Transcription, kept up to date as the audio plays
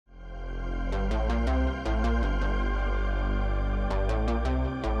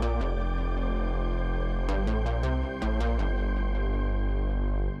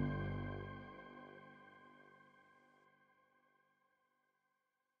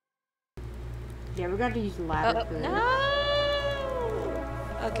Yeah, we're going to use the ladder for this. No!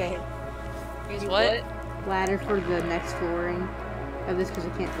 Okay. Use what? Ladder for the next flooring of this because I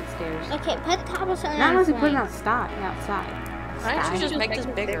can't put stairs. Okay, put cobblestone Not on unless the you put it flame. outside. Why don't you just make this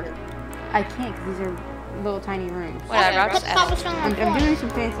bigger? I can't because these are little tiny rooms. Whatever, I'll Put just add it. cobblestone on the I'm doing flame.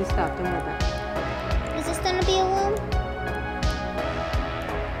 some fancy stuff. Don't worry about it. Is this gonna be a room?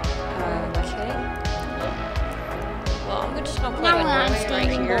 Okay. Well, I'm just gonna put Now a when I'm doorway right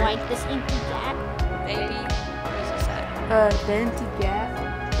standing here. like this empty gap. Maybe. What is this at? The empty gap.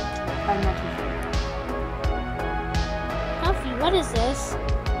 I'm not too sure. Puffy, what is this?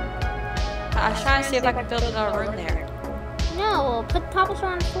 I was trying to see if I can build another room there. No, put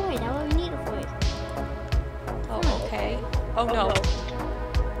cobblestone on the floor. That's what we need it for. Oh, okay. Oh no.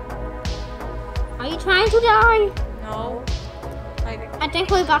 Are you trying to die? No. I think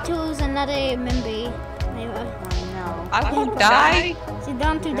we're about to lose another member. I know. I won't die. She's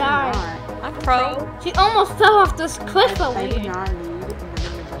done to Better die. not. I'm pro. She almost fell off this cliff over I do here. not need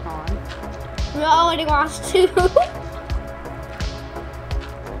another baton. We already lost 2.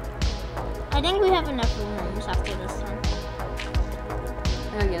 I think we have enough rooms after this one.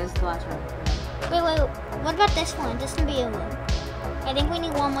 Oh yeah, this is the last one. Wait. What about this one? This can be a room. I think we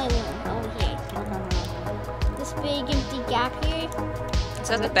need one more room over here. This big empty gap here. Is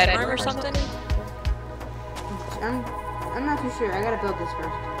that the bedroom or something? I'm not too sure. I gotta build this first.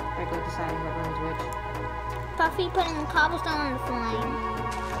 I gotta decide what room's which. Puffy putting cobblestone on the flame.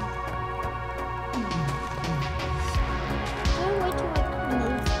 Wait to like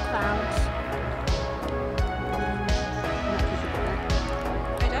move clouds.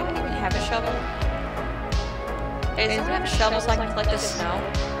 I don't even have a shovel. Hey, does anyone have shovels so I can collect the snow?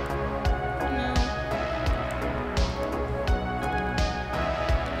 No.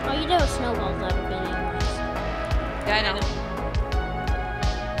 Oh, you know snowballs that have been anyways. Yeah, I know.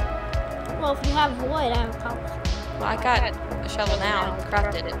 Well, if you have wood, I have a cobblestone. Well, I got a shovel now.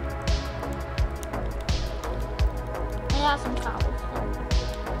 Crafted it. I got some cobblestone.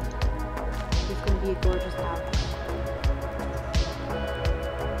 It's gonna be a gorgeous house.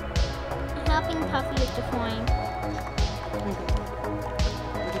 I'm helping Puffy with the flame.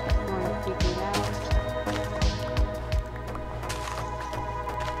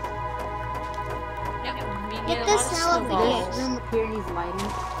 Get the snow over here. This room up here needs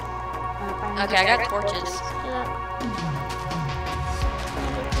lighting. Okay, I got torches.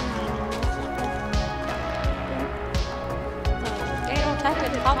 Hey, don't type it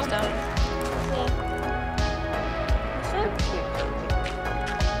in cobblestone.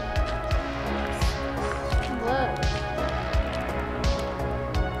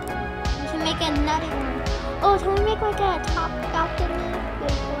 We can make another one. Oh, can we make like a top balcony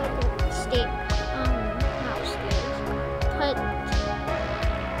with like a stick? Not stairs. Put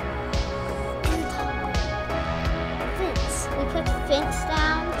fence. We put fence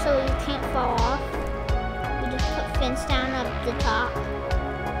down so you can't fall off. We just put fence down at the top.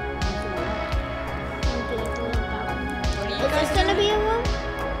 And do a little balcony. Is this gonna be a room?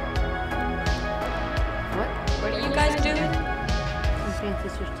 What are you guys doing? Some fancy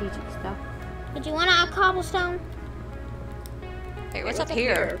strategic stuff. Did you want to add cobblestone? Hey, what's up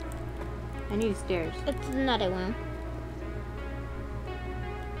here? I need stairs. It's another room.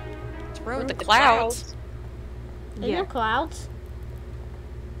 It's a room with the clouds. There's no clouds.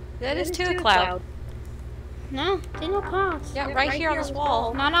 That is too a cloud. No, there's no clouds. Yeah, right here on this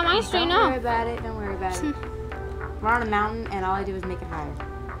wall. Not on my street, Don't worry no. about it. Don't worry about it. We're on a mountain, and all I do is make it higher.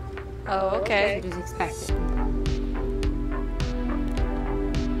 Oh, okay. So just expect it.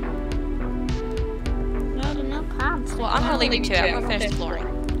 No, there's no clouds. Well, I'm gonna leave you to it. I'm gonna finish exploring.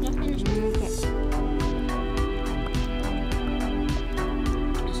 Yeah, finish. Okay.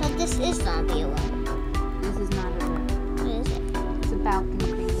 So this is gonna be a room. This is not a room. What is it? It's a balcony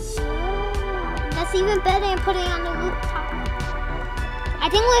thing. That's even better than putting it on the rooftop. I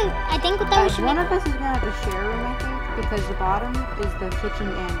think that we should One make. of us is gonna have to share a room, I think, because the bottom is the kitchen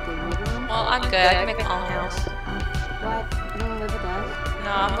and the living room. Well, I'm good. I can make my own house. What? You don't live with us?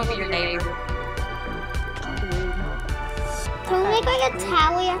 No, I'm gonna be your neighbor. Rude. Can we make like a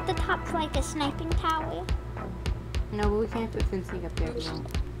tower at the top, like a sniping tower? No, but we can't put fencing up there. No.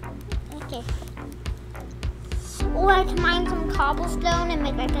 Okay. Or I can mine some cobblestone and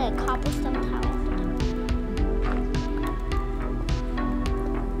make like a cobblestone tower.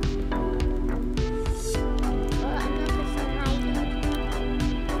 Oh, I'm gonna put some lighting.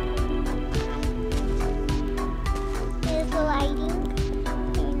 Here's the lighting.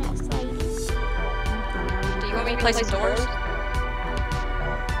 Very nice lighting. Do you want me to place some doors? Yeah,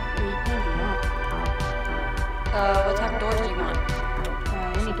 you can do that. What type of doors do you want?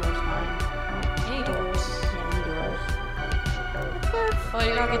 Any door's fine. Any Dwarf. Well,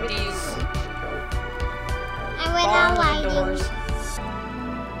 you're gonna get these I went out barn lighting. doors.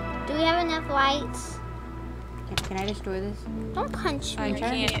 Do we have enough lights? Can I destroy this? Don't punch I me.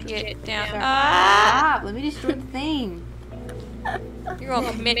 can't get down. Sorry. Ah! Stop! Let me destroy the thing. You're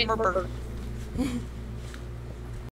gonna commit murder.